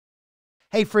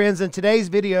Hey friends, in today's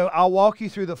video, I'll walk you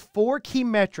through the 4 key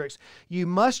metrics you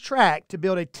must track to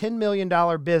build a $10 million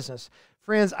business.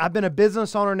 Friends, I've been a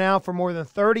business owner now for more than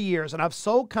 30 years, and I've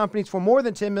sold companies for more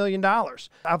than $10 million.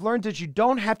 I've learned that you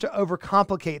don't have to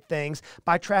overcomplicate things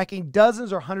by tracking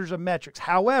dozens or hundreds of metrics.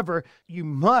 However, you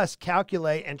must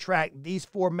calculate and track these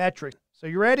 4 metrics. So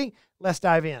you ready? Let's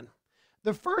dive in.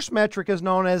 The first metric is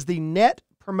known as the Net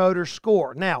Promoter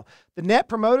Score. Now, the Net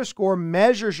Promoter Score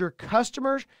measures your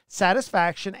customer's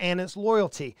satisfaction and its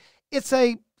loyalty. It's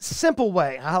a simple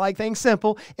way. I like things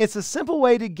simple. It's a simple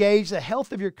way to gauge the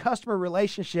health of your customer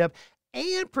relationship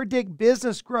and predict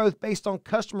business growth based on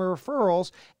customer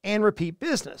referrals and repeat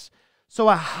business. So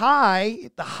the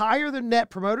higher the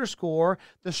Net Promoter Score,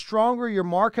 the stronger your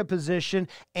market position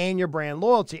and your brand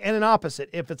loyalty. And an opposite,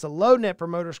 if it's a low Net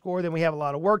Promoter Score, then we have a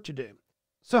lot of work to do.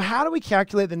 So how do we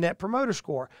calculate the Net Promoter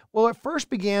Score? Well, it first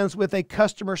begins with a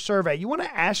customer survey. You want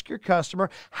to ask your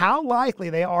customer how likely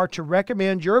they are to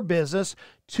recommend your business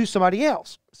to somebody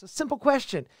else. It's a simple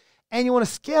question. And you want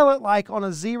to scale it like on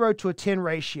a 0 to a 10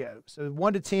 ratio. So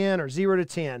 1 to 10 or 0 to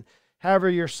 10, however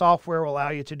your software will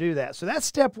allow you to do that. So that's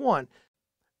step 1.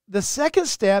 The second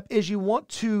step is you want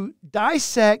to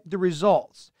dissect the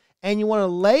results. And you want to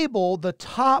label the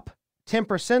top 10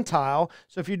 percentile.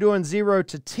 So if you're doing 0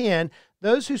 to 10,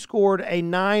 those who scored a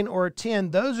 9 or a 10,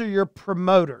 those are your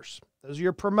promoters. Those are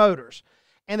your promoters.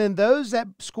 And then those that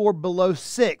scored below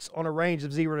 6 on a range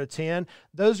of 0 to 10,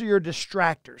 those are your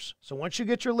distractors. So once you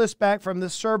get your list back from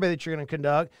this survey that you're going to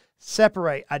conduct,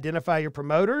 separate, identify your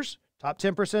promoters, top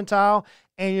 10 percentile,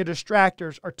 and your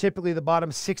distractors are typically the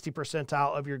bottom 60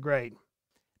 percentile of your grade.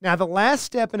 Now, the last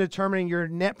step in determining your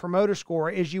Net Promoter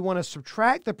Score is you want to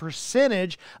subtract the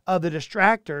percentage of the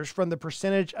distractors from the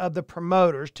percentage of the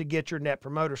promoters to get your Net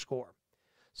Promoter Score.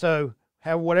 So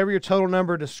whatever your total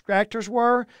number of distractors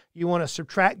were, you want to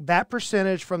subtract that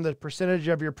percentage from the percentage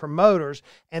of your promoters,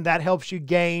 and that helps you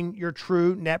gain your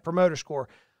true Net Promoter Score.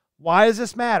 Why does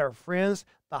this matter? Friends,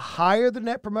 the higher the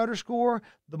Net Promoter Score,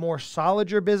 the more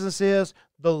solid your business is.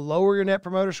 The lower your Net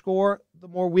Promoter Score, the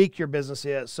more weak your business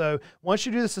is. So once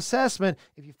you do this assessment,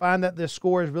 if you find that the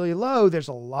score is really low, there's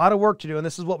a lot of work to do. And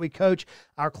this is what we coach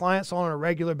our clients on a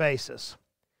regular basis.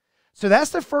 So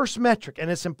that's the first metric, and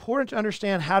it's important to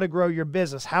understand how to grow your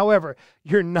business. However,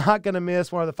 you're not going to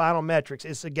miss one of the final metrics.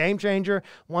 It's a game changer.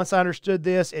 Once I understood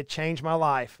this, it changed my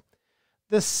life.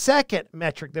 The second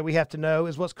metric that we have to know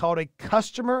is what's called a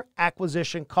customer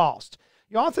acquisition cost.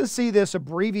 You often see this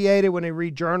abbreviated when you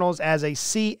read journals as a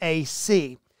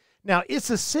CAC. Now, it's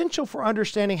essential for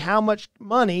understanding how much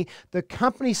money the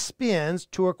company spends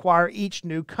to acquire each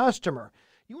new customer.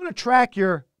 You want to track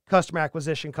your customer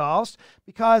acquisition cost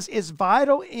because it's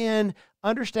vital in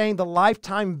understanding the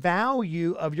lifetime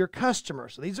value of your customer.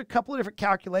 So these are a couple of different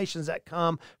calculations that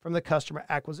come from the customer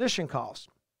acquisition cost.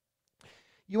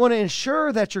 You want to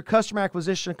ensure that your customer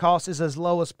acquisition cost is as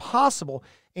low as possible.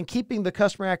 And keeping the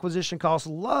customer acquisition cost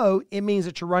low, it means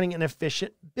that you're running an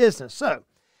efficient business. So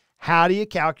how do you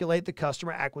calculate the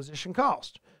customer acquisition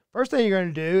cost? First thing you're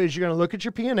going to do is you're going to look at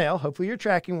your P&L. Hopefully you're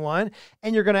tracking one.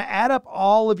 And you're going to add up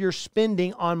all of your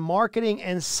spending on marketing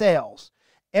and sales.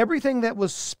 Everything that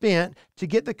was spent to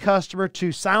get the customer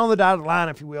to sign on the dotted line,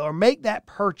 if you will, or make that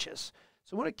purchase.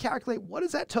 So I want to calculate what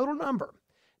is that total number.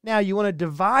 Now, you want to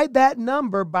divide that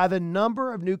number by the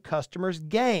number of new customers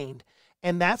gained,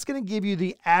 and that's going to give you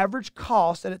the average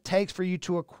cost that it takes for you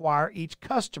to acquire each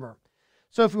customer.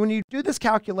 So when you do this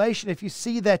calculation, if you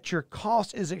see that your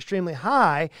cost is extremely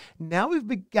high, now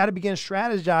we've got to begin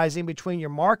strategizing between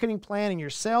your marketing plan and your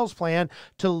sales plan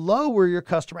to lower your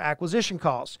customer acquisition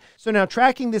costs. So now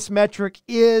tracking this metric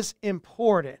is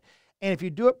important. And if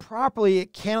you do it properly,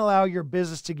 it can allow your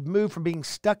business to move from being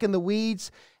stuck in the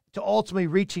weeds to ultimately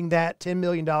reaching that $10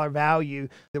 million value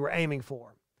that we're aiming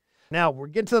for. Now, we're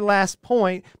getting to the last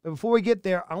point, but before we get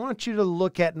there, I want you to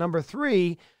look at number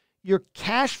 3, your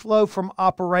cash flow from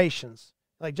operations.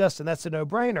 Like, Justin, that's a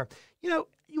no-brainer. You know,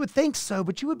 you would think so,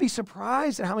 but you would be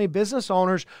surprised at how many business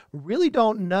owners really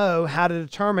don't know how to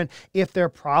determine if they're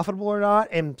profitable or not.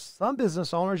 And some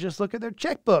business owners just look at their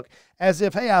checkbook as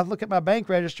if, hey, I look at my bank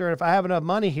register, and if I have enough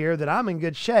money here, that I'm in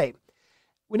good shape.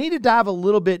 We need to dive a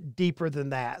little bit deeper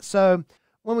than that. So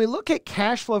when we look at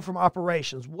cash flow from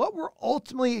operations, what we're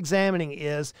ultimately examining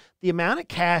is the amount of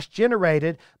cash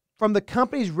generated from the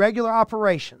company's regular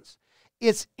operations.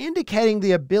 It's indicating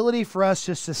the ability for us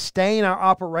to sustain our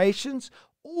operations,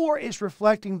 or it's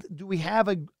reflecting, do we have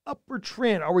an upward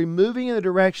trend? Are we moving in the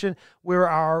direction where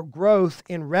our growth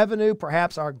in revenue,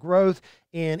 perhaps our growth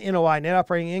in NOI, net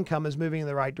operating income, is moving in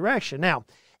the right direction? Now,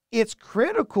 it's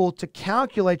critical to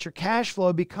calculate your cash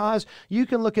flow because you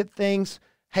can look at things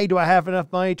Hey, do I have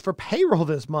enough money for payroll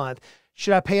this month?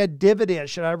 Should I pay a dividend?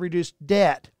 Should I reduce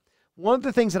debt? One of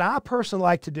the things that I personally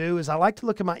like to do is I like to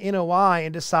look at my NOI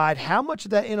and decide how much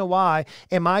of that NOI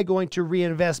am I going to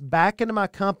reinvest back into my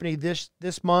company this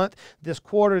month, this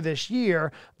quarter, this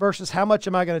year, versus how much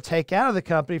am I going to take out of the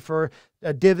company for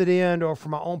a dividend or for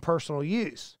my own personal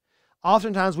use.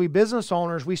 Oftentimes, we business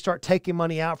owners, we start taking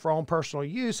money out for our own personal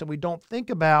use, and we don't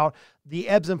think about the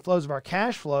ebbs and flows of our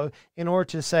cash flow in order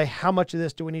to say how much of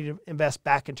this do we need to invest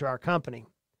back into our company.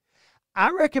 I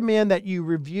recommend that you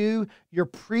review your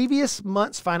previous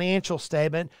month's financial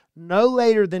statement no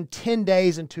later than 10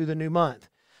 days into the new month.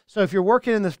 So if you're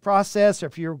working in this process or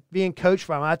if you're being coached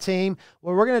by my team,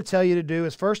 what we're going to tell you to do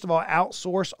is, first of all,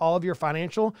 outsource all of your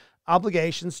financial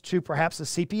obligations to perhaps a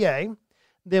CPA.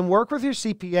 Then work with your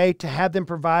CPA to have them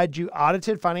provide you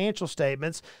audited financial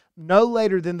statements no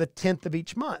later than the 10th of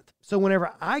each month. So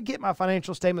whenever I get my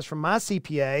financial statements from my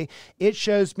CPA, it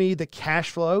shows me the cash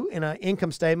flow in an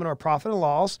income statement or profit and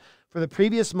loss for the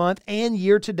previous month and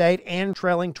year to date and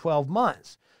trailing 12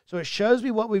 months. So it shows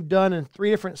me what we've done in 3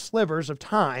 different slivers of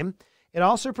time. It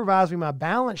also provides me my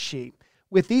balance sheet.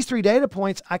 With these 3 data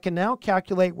points, I can now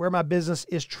calculate where my business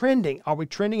is trending. Are we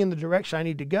trending in the direction I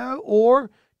need to go, or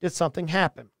did something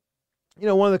happen? You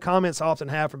know, one of the comments I often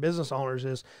have from business owners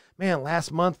is, man,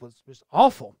 last month was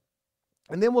awful.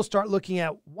 And then we'll start looking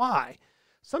at why.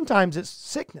 Sometimes it's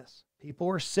sickness. People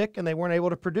were sick and they weren't able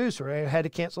to produce, or they had to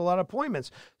cancel a lot of appointments.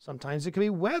 Sometimes it could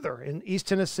be weather. In East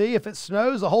Tennessee, if it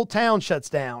snows, the whole town shuts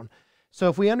down. So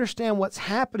if we understand what's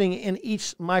happening in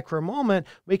each micro moment,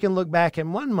 we can look back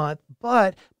in 1 month,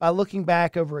 but by looking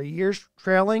back over a year's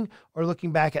trailing or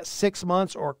looking back at 6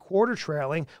 months or a quarter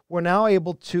trailing, we're now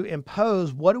able to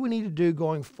impose what do we need to do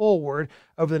going forward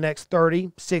over the next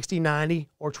 30, 60, 90,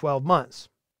 or 12 months.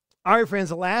 All right, friends,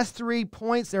 the last 3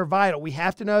 points, they're vital. We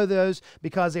have to know those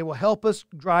because they will help us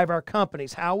drive our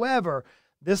companies. However,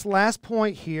 this last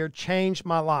point here changed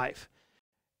my life.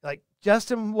 Like,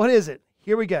 Justin, what is it?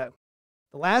 Here we go.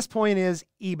 The last point is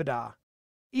EBITDA.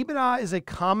 EBITDA is a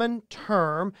common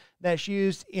term that's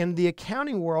used in the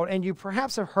accounting world, and you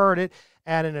perhaps have heard it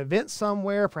at an event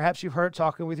somewhere. Perhaps you've heard it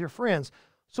talking with your friends.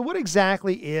 So what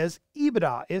exactly is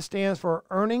EBITDA? It stands for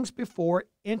earnings before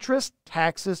interest,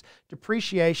 taxes,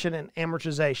 depreciation, and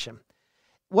amortization.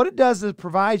 What it does is it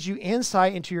provides you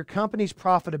insight into your company's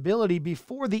profitability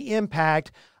before the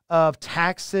impact of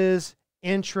taxes,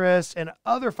 interest, and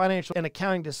other financial and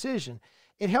accounting decisions.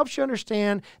 It helps you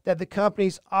understand that the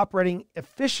company's operating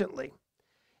efficiently.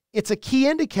 It's a key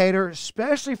indicator,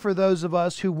 especially for those of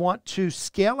us who want to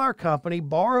scale our company,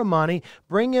 borrow money,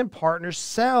 bring in partners,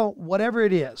 sell, whatever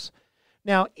it is.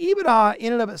 Now, EBITDA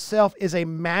in and of itself is a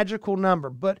magical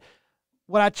number, but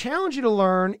what I challenge you to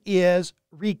learn is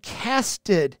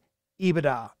recasted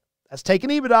EBITDA. That's taking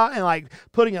EBITDA and like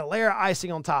putting a layer of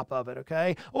icing on top of it,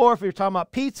 okay? Or if you're talking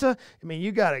about pizza, I mean,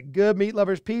 you got a good Meat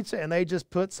Lovers pizza and they just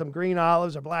put some green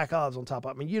olives or black olives on top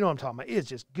of it. I mean, you know what I'm talking about. It's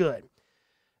just good.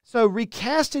 So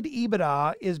recasted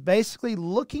EBITDA is basically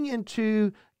looking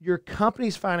into your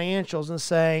company's financials and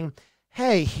saying,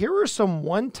 hey, here are some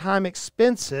one-time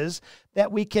expenses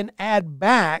that we can add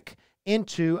back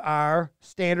into our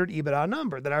standard EBITDA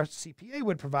number that our CPA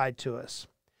would provide to us.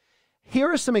 Here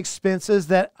are some expenses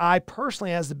that I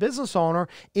personally, as the business owner,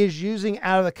 is using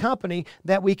out of the company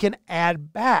that we can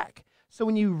add back. So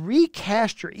when you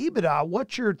recast your EBITDA,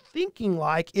 what you're thinking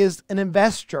like is an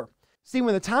investor. See,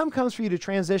 when the time comes for you to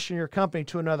transition your company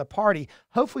to another party,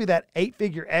 hopefully that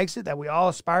 8-figure exit that we all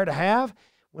aspire to have,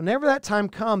 whenever that time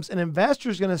comes, an investor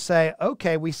is going to say,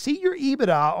 okay, we see your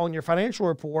EBITDA on your financial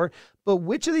report, but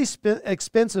which of these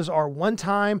expenses are one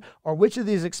time, or which of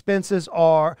these expenses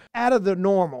are out of the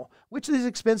normal? Which of these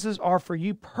expenses are for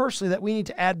you personally that we need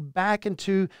to add back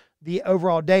into the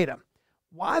overall data?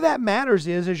 Why that matters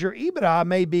is your EBITDA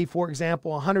may be, for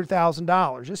example,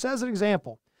 $100,000, just as an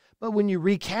example. But when you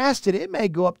recast it, it may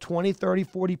go up 20, 30,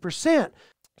 40%.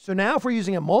 So now if we're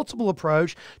using a multiple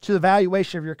approach to the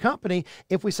valuation of your company,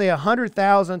 if we say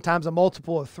 100,000 times a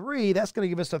multiple of 3, that's going to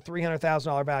give us a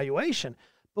 $300,000 valuation.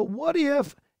 But what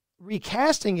if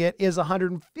recasting it is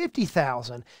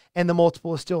 150,000 and the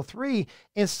multiple is still 3?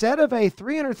 Instead of a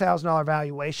 $300,000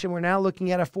 valuation, we're now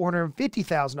looking at a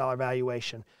 $450,000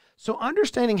 valuation. So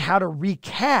understanding how to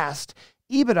recast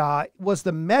EBITDA was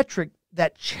the metric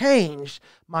that changed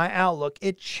my outlook.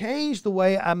 It changed the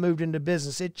way I moved into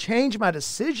business. It changed my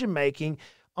decision-making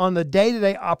on the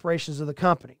day-to-day operations of the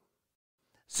company.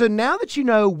 So now that you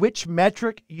know which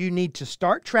metric you need to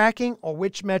start tracking or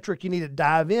which metric you need to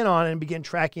dive in on and begin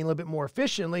tracking a little bit more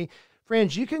efficiently,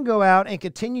 Friends, you can go out and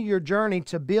continue your journey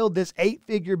to build this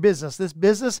 8-figure business, this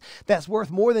business that's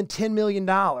worth more than $10 million.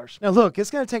 Now look,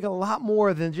 it's going to take a lot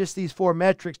more than just these 4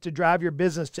 metrics to drive your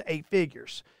business to 8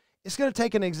 figures. It's going to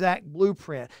take an exact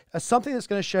blueprint, something that's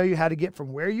going to show you how to get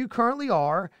from where you currently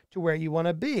are to where you want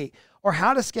to be, or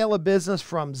how to scale a business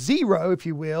from 0, if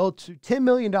you will, to $10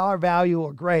 million value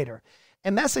or greater.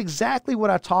 And that's exactly what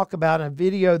I talk about in a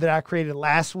video that I created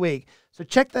last week. So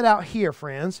check that out here,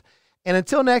 friends. And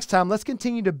until next time, let's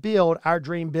continue to build our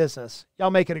dream business. Y'all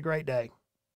make it a great day.